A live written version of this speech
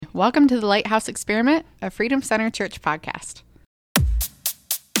welcome to the Lighthouse Experiment, a Freedom Center Church podcast.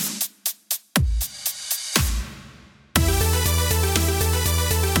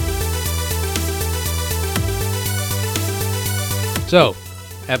 So,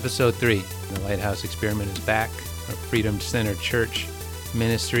 episode 3, the Lighthouse Experiment is back, a Freedom Center Church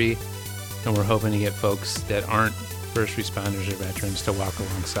ministry, and we're hoping to get folks that aren't first responders or veterans to walk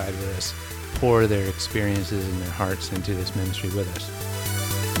alongside with us, pour their experiences and their hearts into this ministry with us.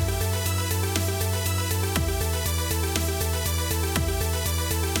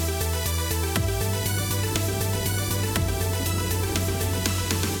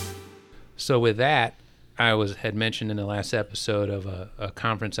 So with that, I had mentioned in the last episode of a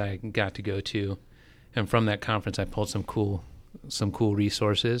conference I got to go to, and from that conference I pulled some cool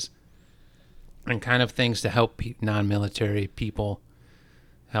resources and kind of things to help non-military people,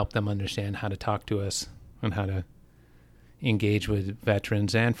 help them understand how to talk to us and how to engage with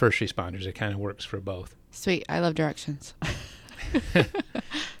veterans and first responders. It kind of works for both. Sweet. I love directions.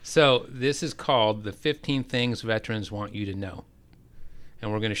 So this is called The 15 Things Veterans Want You to Know.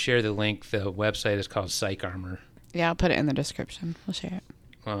 And we're going to share the link. The website is called Psych Armor. Yeah, I'll put it in the description. We'll share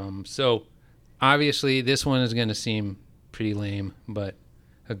it. So obviously this one is going to seem pretty lame, but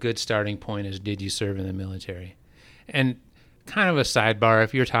a good starting point is, did you serve in the military? And kind of a sidebar,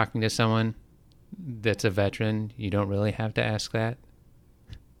 if you're talking to someone that's a veteran, you don't really have to ask that.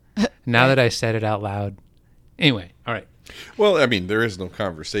 Now that I said it out loud. Anyway, all right. Well, I mean, there is no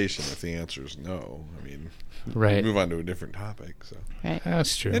conversation if the answer is no. I mean, right. Move on to a different topic. So Right.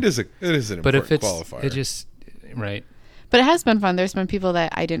 That's true. It is an but important if it's, qualifier. It just, right. But it has been fun. There's been people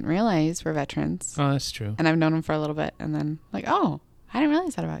that I didn't realize were veterans. Oh, that's true. And I've known them for a little bit. And then like, oh, I didn't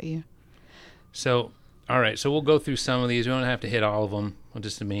realize that about you. So, all right. So we'll go through some of these. We don't have to hit all of them. We'll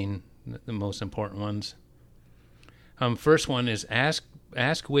just the most important ones. First one is ask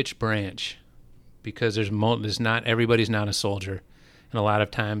which branch, because there's not, everybody's not a soldier. And a lot of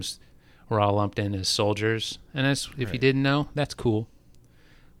times we're all lumped in as soldiers. And that's, if Right. you didn't know, that's cool.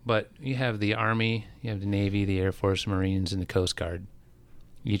 But you have the Army, you have the Navy, the Air Force, Marines, and the Coast Guard.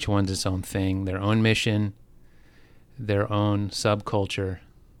 Each one's its own thing, their own mission, their own subculture.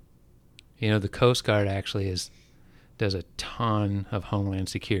 You know, the Coast Guard actually does a ton of homeland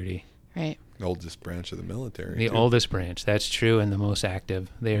security. Right. The oldest branch of the military. The oldest branch, that's true, and the most active.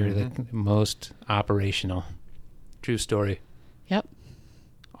 They are the most operational. True story. Yep.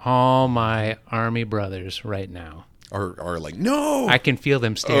 All my Army brothers right now. Are like, no! I can feel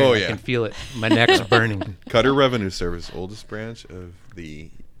them staring. Oh, yeah. I can feel it. My neck's burning. Cutter Revenue Service, oldest branch of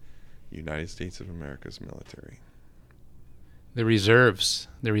the United States of America's military. The reserves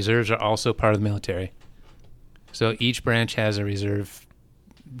are also part of the military. So each branch has a reserve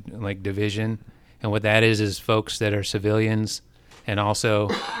like division, and what that is folks that are civilians and also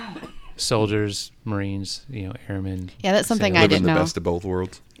soldiers, Marines, airmen. Yeah, that's something I Living didn't the know. best of both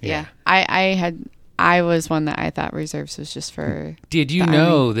worlds. Yeah. I was one that I thought reserves was just for Did you the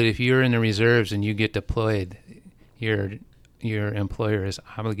know Army. that if you're in the reserves and you get deployed, your employer is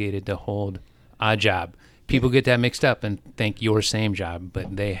obligated to hold a job? People get that mixed up and think your same job,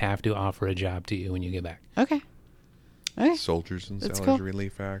 but they have to offer a job to you when you get back. Okay. Soldiers and That's Salaries cool.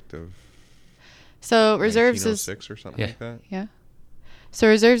 Relief Act of So reserves is 1906 or something Yeah. like that. yeah. So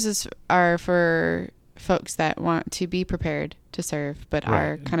reserves are for folks that want to be prepared to serve, but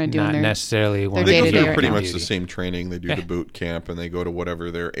are kind of doing not their necessarily one They go day-to-day through right pretty now. much the same training. They do Yeah. the boot camp, and they go to whatever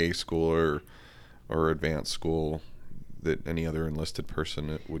their A school or advanced school that any other enlisted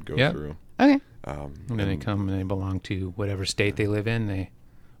person would go Yep. through. Okay. And then they come and they belong to whatever state they live in,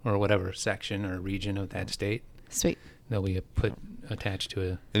 or whatever section or region of that state. Sweet. They'll be attached to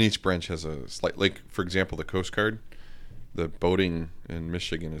a. And each branch has a slight, like, for example, the Coast Guard, the boating in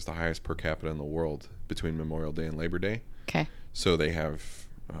Michigan is the highest per capita in the world between Memorial Day and Labor Day. Okay. So they have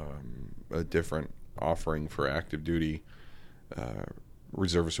a different offering for active duty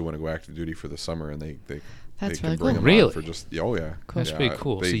reservists who want to go active duty for the summer, and they That's can really bring cool. them Really? on for just Cool. That's Yeah, pretty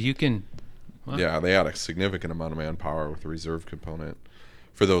cool. So you can. Wow. Yeah, they add a significant amount of manpower with the reserve component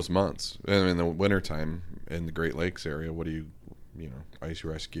for those months. And in the wintertime in the Great Lakes area, what do ice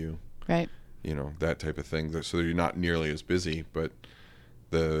rescue, Right. that type of thing. So you're not nearly as busy, but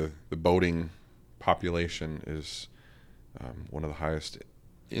the boating population is one of the highest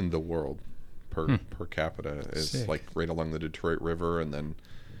in the world per capita. It's Sick. like right along the Detroit River, and then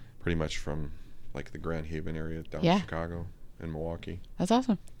pretty much from like the Grand Haven area down Yeah. to Chicago and Milwaukee. That's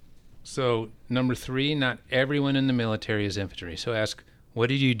awesome. So number 3, not everyone in the military is infantry. So ask, what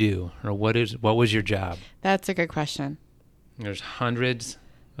did you do, or what was your job? That's a good question. There's hundreds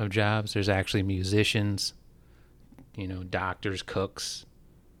of jobs. There's actually musicians, doctors, cooks,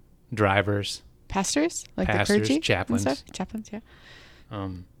 drivers, Pastors, like pastors, the clergy, chaplains. and stuff. Chaplains, yeah.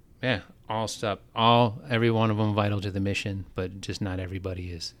 Yeah, all stuff. Every one of them vital to the mission, but just not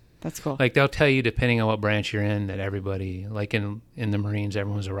everybody is. That's cool. Like they'll tell you, depending on what branch you're in, that everybody, like in the Marines,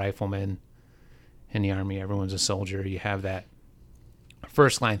 everyone's a rifleman. In the Army, everyone's a soldier. You have that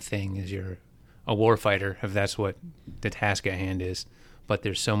first line thing is you're a war fighter, if that's what the task at hand is. But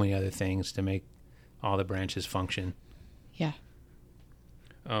there's so many other things to make all the branches function. Yeah.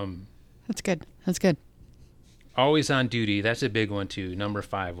 That's good. That's good. Always on duty. That's a big one too. Number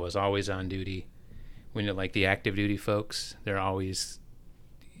 5 was always on duty. When you're like the active duty folks, they're always,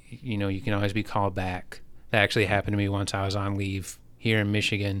 you can always be called back. That actually happened to me once. I was on leave here in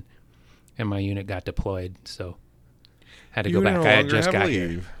Michigan, and my unit got deployed, so I had to go back. I had just got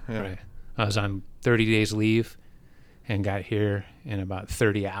here. Yeah. Right. I was on 30 days leave and got here in about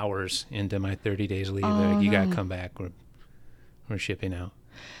 30 hours into my 30 days leave. They're like, you got to come back. We're shipping out.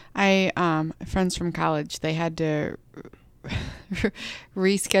 Friends from college, they had to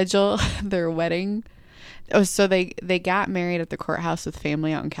reschedule their wedding. Oh, so they got married at the courthouse with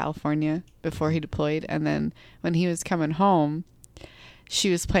family out in California before he deployed, and then when he was coming home, she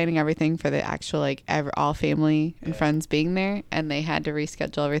was planning everything for the actual all family and friends being there, and they had to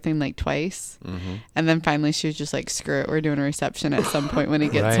reschedule everything twice. Mm-hmm. And then finally she was just like, screw it, we're doing a reception at some point when he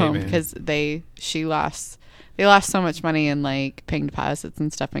gets home, because they lost so much money in paying deposits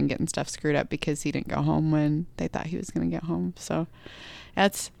and stuff and getting stuff screwed up because he didn't go home when they thought he was going to get home. So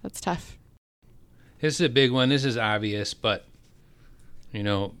that's tough. This is a big one. This is obvious, but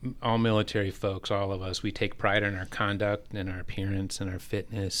all military folks, all of us, we take pride in our conduct and our appearance and our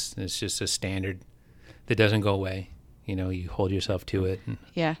fitness. It's just a standard that doesn't go away. You hold yourself to it.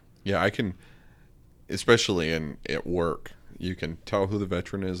 Yeah. Yeah, I can, especially at work, you can tell who the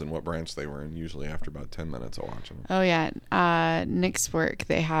veteran is and what branch they were in, usually after about 10 minutes of watching them. Oh, yeah. Nick's work,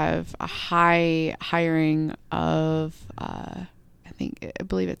 they have a high hiring of, I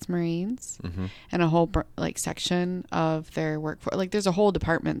believe it's Marines, mm-hmm. and a whole section of their workforce. There's a whole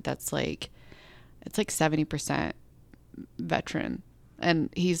department that's it's 70% veteran. And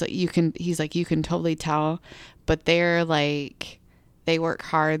he's like, you can totally tell, but they're they work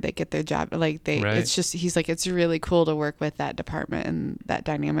hard, they get their job. It's just, he's like, it's really cool to work with that department and that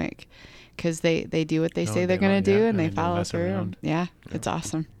dynamic, because they do what they say they're going to do, and they follow through. Yeah, it's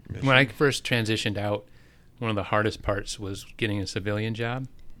awesome. When I first transitioned out, one of the hardest parts was getting a civilian job.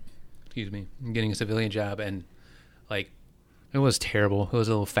 And it was terrible. It was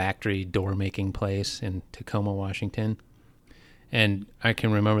a little factory door making place in Tacoma, Washington. And I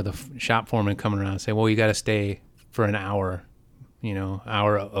can remember the shop foreman coming around and saying, well, you got to stay for an hour,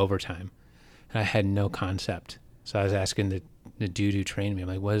 hour overtime. And I had no concept. So I was asking the dude who trained me, I'm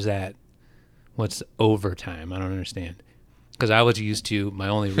like, what is that? What's overtime? I don't understand. Because I was used to, my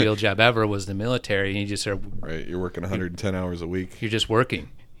only real job ever was the military, and you just are right. You're working 110 hours a week. You're just working.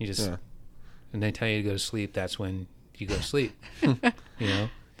 And they tell you to go to sleep. That's when you go to sleep.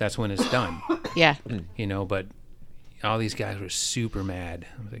 That's when it's done. Yeah. But all these guys were super mad.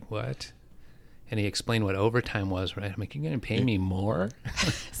 I was like, what? And he explained what overtime was. Right? I'm like, you're going to pay me more?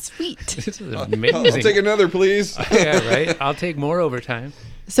 Sweet. This is amazing. I'll take another, please. Yeah, right. I'll take more overtime.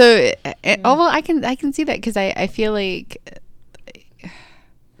 So, I can see that, because I feel like,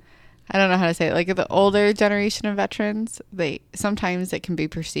 I don't know how to say it. The older generation of veterans, sometimes it can be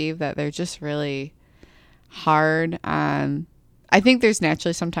perceived that they're just really hard on. I think there's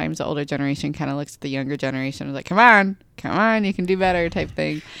naturally sometimes the older generation kind of looks at the younger generation and is like, come on, you can do better type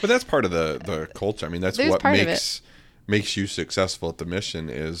thing. But that's part of the culture. I mean, that's what makes you successful at the mission,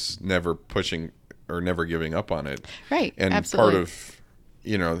 is never pushing or never giving up on it. Right. And absolutely. Part of,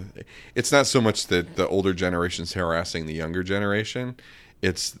 it's not so much that the older generation's harassing the younger generation.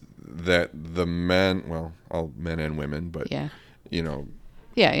 It's that the men, well, all men and women, but, yeah.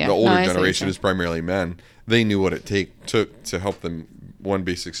 The older generation is primarily men. They knew what it took to help them, one,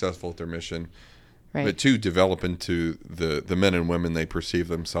 be successful at their mission, right. But two, develop into the men and women they perceive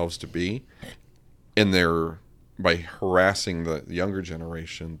themselves to be. And by harassing the younger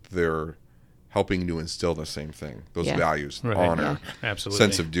generation, they're helping to instill the same thing, those values, right. Honor, absolutely,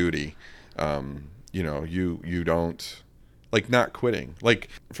 sense of duty. You don't, not quitting.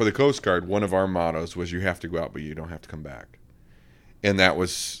 For the Coast Guard, one of our mottos was, you have to go out, but you don't have to come back. And that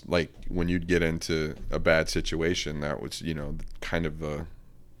was when you'd get into a bad situation, that was, kind of a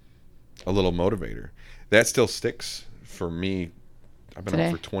little motivator. That still sticks for me. I've been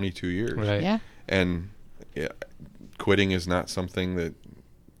out for 22 years. Right. Yeah. And quitting is not something that,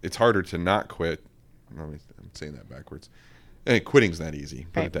 it's harder to not quit. I'm saying that backwards. And quitting's not easy,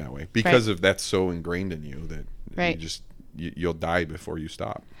 put it that way. Because of that's so ingrained in you that you just you'll die before you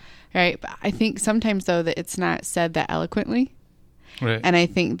stop. Right. But I think sometimes, though, that it's not said that eloquently. Right. And I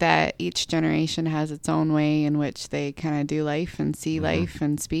think that each generation has its own way in which they kind of do life and see life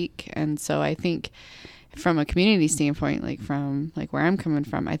and speak. And so I think from a community standpoint, like from like where I'm coming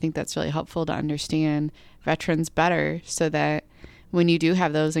from, I think that's really helpful to understand veterans better, so that when you do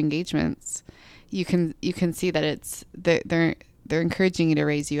have those engagements, you can see that it's they're encouraging you to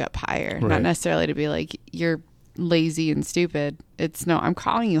raise you up higher, not necessarily to be like, you're lazy and stupid. It's no, I'm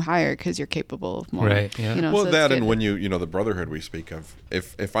calling you higher because you're capable of more. Right. Yeah. You know, Well, so that and when the brotherhood we speak of,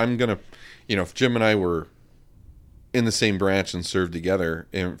 if I'm gonna, if Jim and I were in the same branch and served together,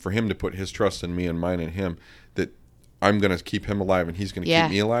 and for him to put his trust in me and mine in him, that I'm gonna keep him alive and he's gonna keep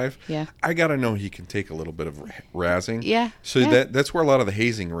me alive. Yeah. I gotta know he can take a little bit of razzing. Yeah. So that's where a lot of the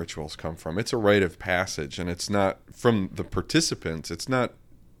hazing rituals come from. It's a rite of passage, and it's not from the participants. It's not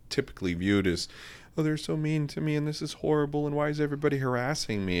typically viewed as, oh, they're so mean to me and this is horrible and why is everybody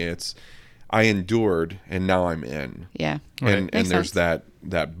harassing me? It's, I endured and now I'm in. Yeah. And there's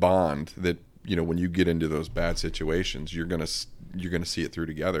that bond that, when you get into those bad situations, you're gonna see it through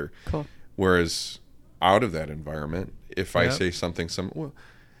together. Cool. Whereas out of that environment, if I say something, well,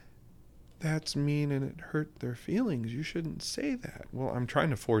 that's mean and it hurt their feelings, you shouldn't say that. Well, I'm trying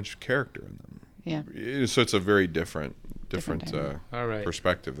to forge character in them. Yeah. So it's a very different All right.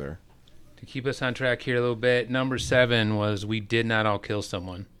 perspective there. To keep us on track here a little bit, number 7 was, we did not all kill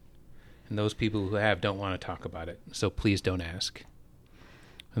someone. And those people who have don't want to talk about it. So please don't ask.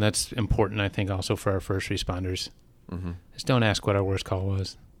 And that's important, I think, also for our first responders. Mm-hmm. Just don't ask what our worst call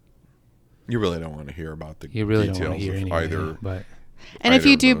was. You really don't want to hear about the you really details don't want to hear of anyway, either. But and if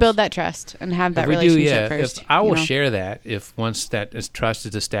you do build that trust and have that relationship first. If I will share that, if once that trust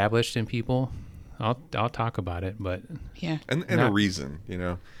is established in people, I'll talk about it. But and a reason,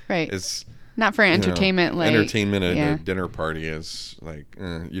 right? It's not for entertainment. Entertainment at a dinner party is like,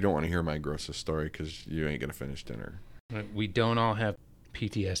 you don't want to hear my grossest story because you ain't gonna finish dinner. We don't all have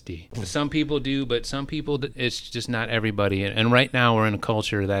PTSD. Some people do, but some people, it's just not everybody. And right now we're in a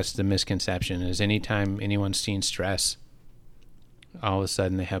culture, that's the misconception, is anytime anyone's seen stress, all of a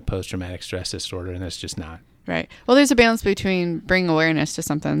sudden they have post-traumatic stress disorder, and that's just not. Right. Well, there's a balance between bringing awareness to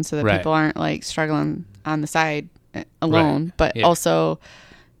something so that people aren't like struggling on the side alone, but also,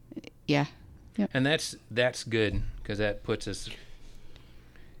 Yep. And that's good, because that puts us,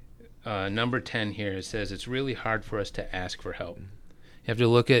 number 10 here, it says it's really hard for us to ask for help. You have to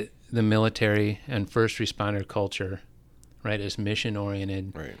look at the military and first responder culture, right? It's mission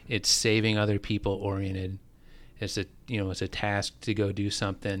oriented. Right. It's saving other people oriented. It's a task to go do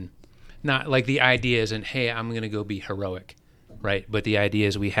something. Not like the idea isn't, hey, I'm going to go be heroic, right? But the idea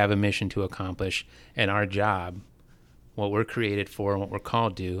is we have a mission to accomplish, and our job, what we're created for and what we're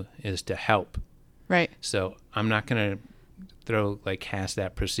called to, is to help. Right. So I'm not going to cast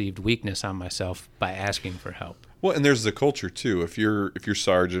that perceived weakness on myself by asking for help. Well, and there's the culture too. If your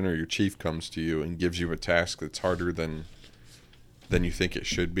sergeant or your chief comes to you and gives you a task that's harder than you think it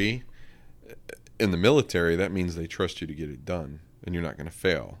should be, in the military, that means they trust you to get it done, and you're not going to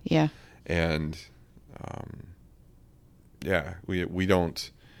fail. Yeah. And we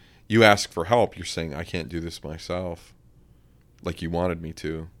don't. You ask for help, you're saying, I can't do this myself, like you wanted me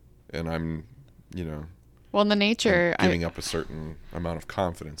to, and I'm, Well, in the nature, giving up a certain amount of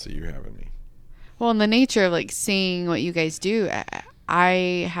confidence that you have in me. Well, in the nature of like seeing what you guys do,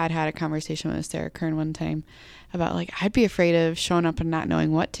 I had a conversation with Sarah Kern one time about like, I'd be afraid of showing up and not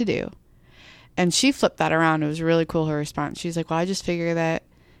knowing what to do. And she flipped that around. It was really cool, her response. She's like, well, I just figure that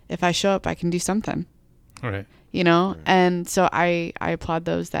if I show up, I can do something. All right. Right. And so I applaud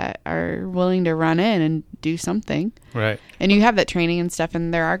those that are willing to run in and do something. Right. And you have that training and stuff,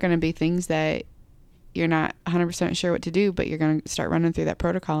 and there are going to be things that you're not 100% sure what to do, but you're going to start running through that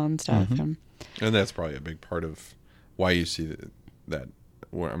protocol and stuff. Mm-hmm. And that's probably a big part of why you see that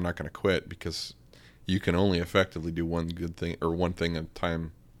well, I'm not going to quit, because you can only effectively do one good thing or one thing at a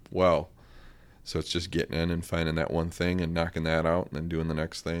time well. So it's just getting in and finding that one thing and knocking that out and then doing the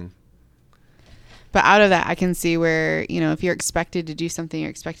next thing. But out of that, I can see where, if you're expected to do something, you're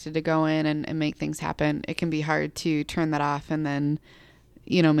expected to go in and make things happen. It can be hard to turn that off and then,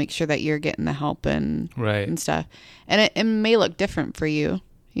 make sure that you're getting the help and stuff. And it may look different for you.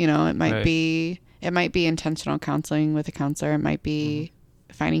 It might be intentional counseling with a counselor. It might be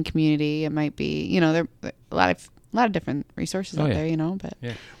finding community. It might be, there are a lot of different resources out there, but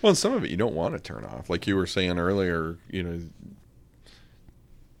well, and some of it you don't want to turn off. Like you were saying earlier,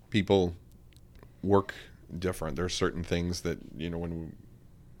 people work different. There's certain things that, when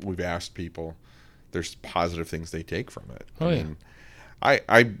we've asked people, there's positive things they take from it. I mean,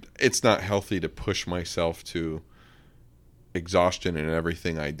 it's not healthy to push myself to exhaustion in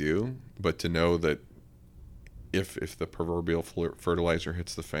everything I do, but to know that if the proverbial fertilizer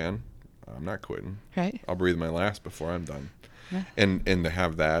hits the fan, I'm not quitting. Right. I'll breathe my last before I'm done. Yeah. And to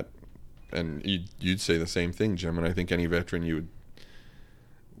have that, and you'd say the same thing, Jim, and I think any veteran you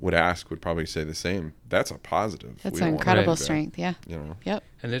would ask would probably say the same. That's a positive. That's an incredible strength. Yeah. You know. Yep.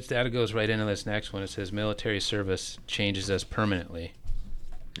 And that goes right into this next one. It says military service changes us permanently.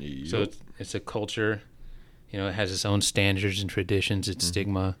 Yep. So it's a culture, you know, it has its own standards and traditions, its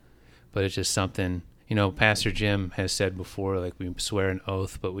stigma, but it's just something, you know, Pastor Jim has said before, like we swear an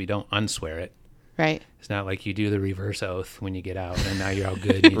oath, but we don't unswear it. Right. It's not like you do the reverse oath when you get out and now you're all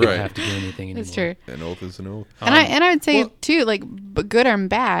good and you don't have to do anything anymore. That's true. An oath is an oath. And I would say too, like, but good or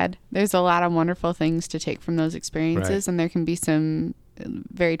bad, there's a lot of wonderful things to take from those experiences, and there can be some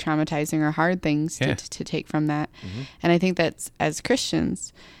very traumatizing or hard things to take from that. And I think that's, as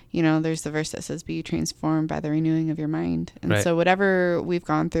Christians, you know, there's the verse that says, "Be you transformed by the renewing of your mind." And so whatever we've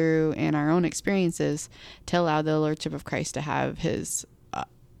gone through in our own experiences, to allow the Lordship of Christ to have his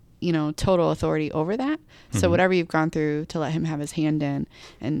you know, total authority over that. So whatever you've gone through, to let him have his hand in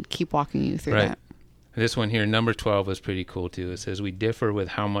and keep walking you through that. This one here, number 12, was pretty cool too. It says, we differ with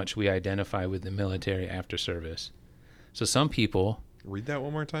how much we identify with the military after service. So some people... Read that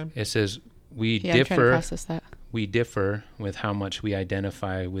one more time. It says, we I'm trying to process that. We differ with how much we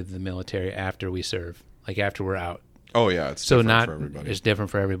identify with the military after we serve, like after we're out. Oh, yeah. It's so different for everybody. It's different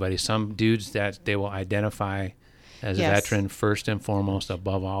for everybody. Some dudes that they will identify as a veteran first and foremost,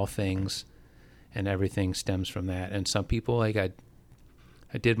 above all things, and everything stems from that. And some people, like I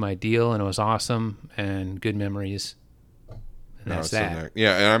did my deal and it was awesome and good memories, and that's that.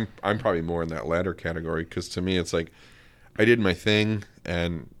 Yeah, and I'm probably more in that latter category, because to me it's like I did my thing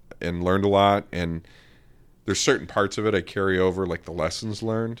and learned a lot, and there's certain parts of it I carry over, like the lessons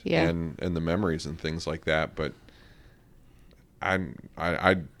learned and the memories and things like that, but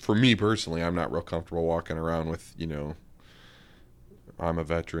I for me personally, I'm not real comfortable walking around with, you know, I'm a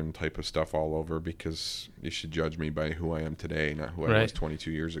veteran type of stuff all over, because you should judge me by who I am today, not who I was 22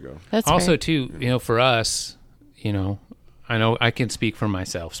 years ago. That's also fair. Too, you know, for us, you know I can speak for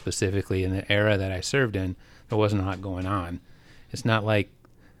myself specifically in the era that I served in. There wasn't a lot going on. It's not like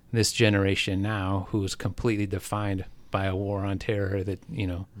this generation now who's completely defined by a war on terror that, you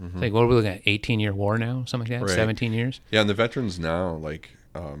know, like what are we looking at, 18-year war now, something like that, 17 years? Yeah, and the veterans now, like,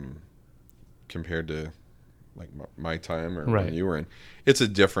 compared to, like, my time or when you were in, it's a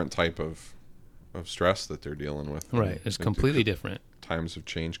different type of stress that they're dealing with. Right, it's completely different. Times have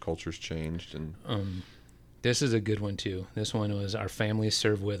changed, culture's changed. And this is a good one, too. This one was, our families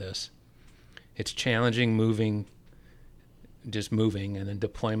serve with us. It's challenging moving, and then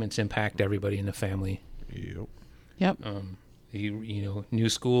deployments impact everybody in the family. Yep. You know, new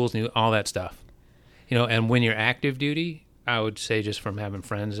schools, all that stuff. You know, and when you're active duty, I would say, just from having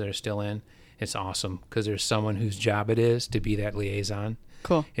friends that are still in, it's awesome, because there's someone whose job it is to be that liaison.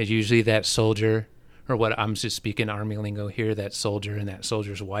 Cool. It's usually that soldier, or what I'm just speaking Army lingo here, that soldier and that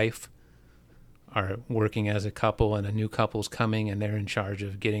soldier's wife are working as a couple, and a new couple's coming, and they're in charge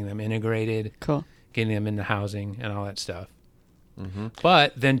of getting them integrated, getting them into housing and all that stuff.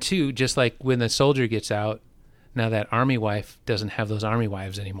 But then too, just like when the soldier gets out, now that Army wife doesn't have those Army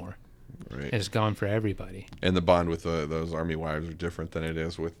wives anymore. Right. It's gone for everybody. And the bond with those Army wives are different than it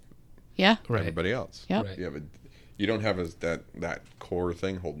is with everybody else. Yep. Right. You don't have that core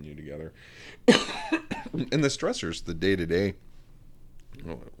thing holding you together. And the stressors, the day-to-day,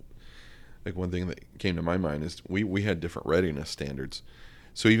 like one thing that came to my mind is we had different readiness standards.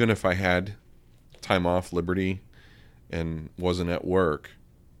 So even if I had time off, liberty, and wasn't at work,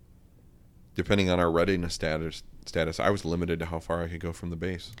 depending on our readiness status, I was limited to how far I could go from the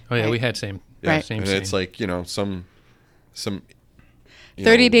base. Oh yeah, we had same. And it's like, you know, some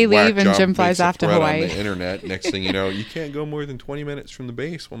 30-day leave and Jim flies off to Hawaii. On the internet. Next thing you know, you can't go more than 20 minutes from the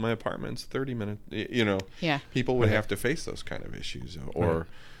base when my apartment's 30 minutes. You know, people would have to face those kind of issues. Or,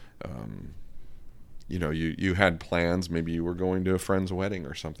 you know, you had plans. Maybe you were going to a friend's wedding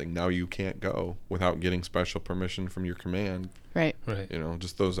or something. Now you can't go without getting special permission from your command. Right. You know,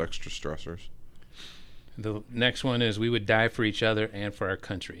 just those extra stressors. The next one is, we would die for each other and for our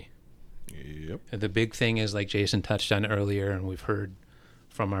country. Yep. And the big thing is, like Jason touched on earlier, and we've heard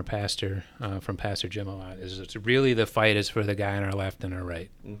from our pastor, from Pastor Jim a lot, is it's really the fight is for the guy on our left and our right.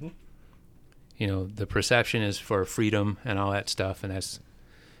 You know, the perception is for freedom and all that stuff, and that's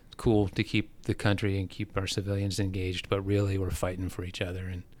cool to keep the country and keep our civilians engaged, but really we're fighting for each other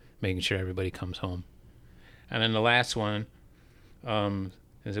and making sure everybody comes home. And then the last one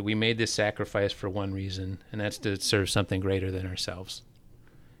is that we made this sacrifice for one reason, and that's to serve something greater than ourselves.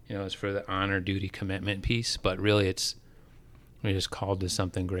 You know, it's for the honor, duty, commitment piece, but really it's We're just called to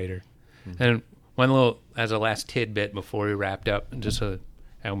something greater. And one little, as a last tidbit before we wrapped up, just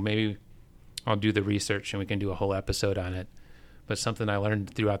maybe I'll do the research and we can do a whole episode on it. But something I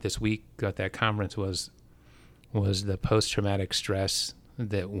learned throughout this week at that conference was the post-traumatic stress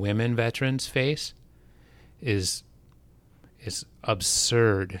that women veterans face is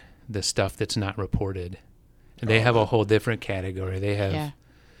absurd, the stuff that's not reported. And they have a whole different category. They have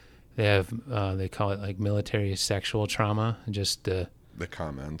they call it like military sexual trauma, just the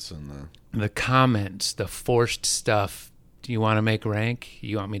comments and the comments, the forced stuff. Do you want to make rank?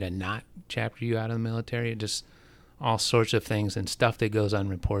 You want me to not chapter you out of the military? Just all sorts of things and stuff that goes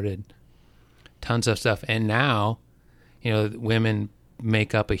unreported. Tons of stuff. And now, women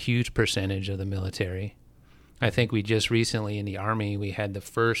make up a huge percentage of the military. I think we just recently in the Army, we had the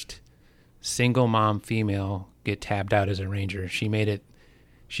first single mom female get tabbed out as a Ranger. She made it.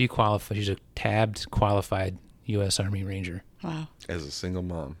 She qualified. She's a tabbed, qualified U.S. Army Ranger. Wow. As a single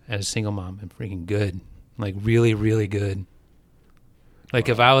mom. And freaking good. Like really, really good. Like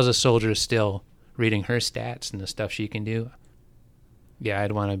if I was a soldier still, reading her stats and the stuff she can do, yeah,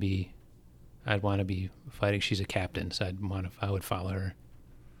 I'd want to be fighting. She's a captain, so I would follow her.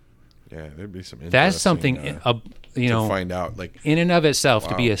 Yeah, there'd be some interesting. That's something to find out, like in and of itself,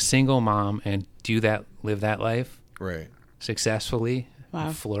 to be a single mom and live that life, right, successfully,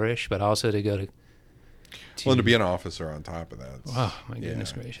 and flourish, but also to go to to be an officer on top of that. Oh my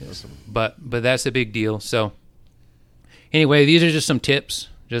goodness gracious! But that's a big deal. So anyway, these are just some tips.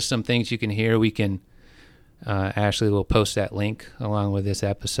 Just some things you can hear. We can, Ashley will post that link along with this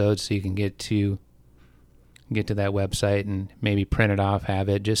episode so you can get to that website and maybe print it off, have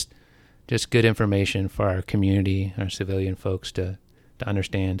it. Just good information for our community, our civilian folks to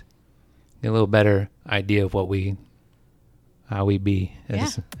understand. Get a little better idea of how we be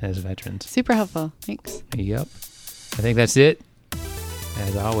as veterans. Super helpful. Thanks. Yep. I think that's it.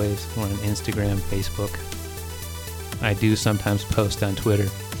 As always, we're on Instagram, Facebook. I do sometimes post on Twitter.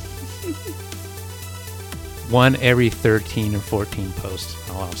 One every 13 or 14 posts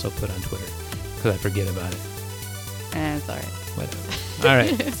I'll also put on Twitter because I forget about it. It's all right. Whatever. All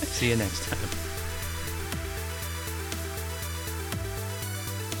right. See you next time.